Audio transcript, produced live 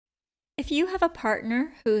If you have a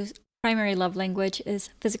partner whose primary love language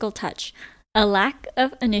is physical touch, a lack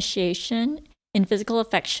of initiation in physical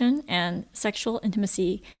affection and sexual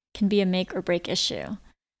intimacy can be a make or break issue.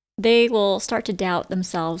 They will start to doubt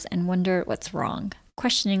themselves and wonder what's wrong,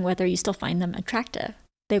 questioning whether you still find them attractive.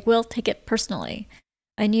 They will take it personally.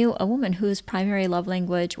 I knew a woman whose primary love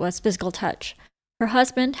language was physical touch. Her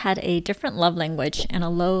husband had a different love language and a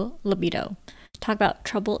low libido. Talk about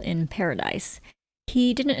trouble in paradise.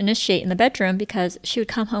 He didn't initiate in the bedroom because she would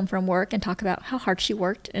come home from work and talk about how hard she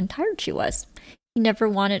worked and tired she was. He never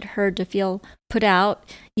wanted her to feel put out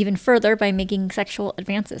even further by making sexual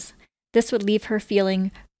advances. This would leave her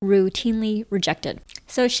feeling routinely rejected.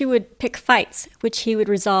 So she would pick fights, which he would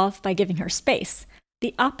resolve by giving her space,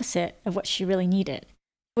 the opposite of what she really needed,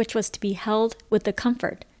 which was to be held with the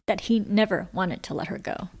comfort that he never wanted to let her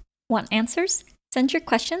go. Want answers? Send your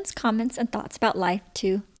questions, comments, and thoughts about life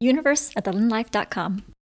to universe@thelinlife.com.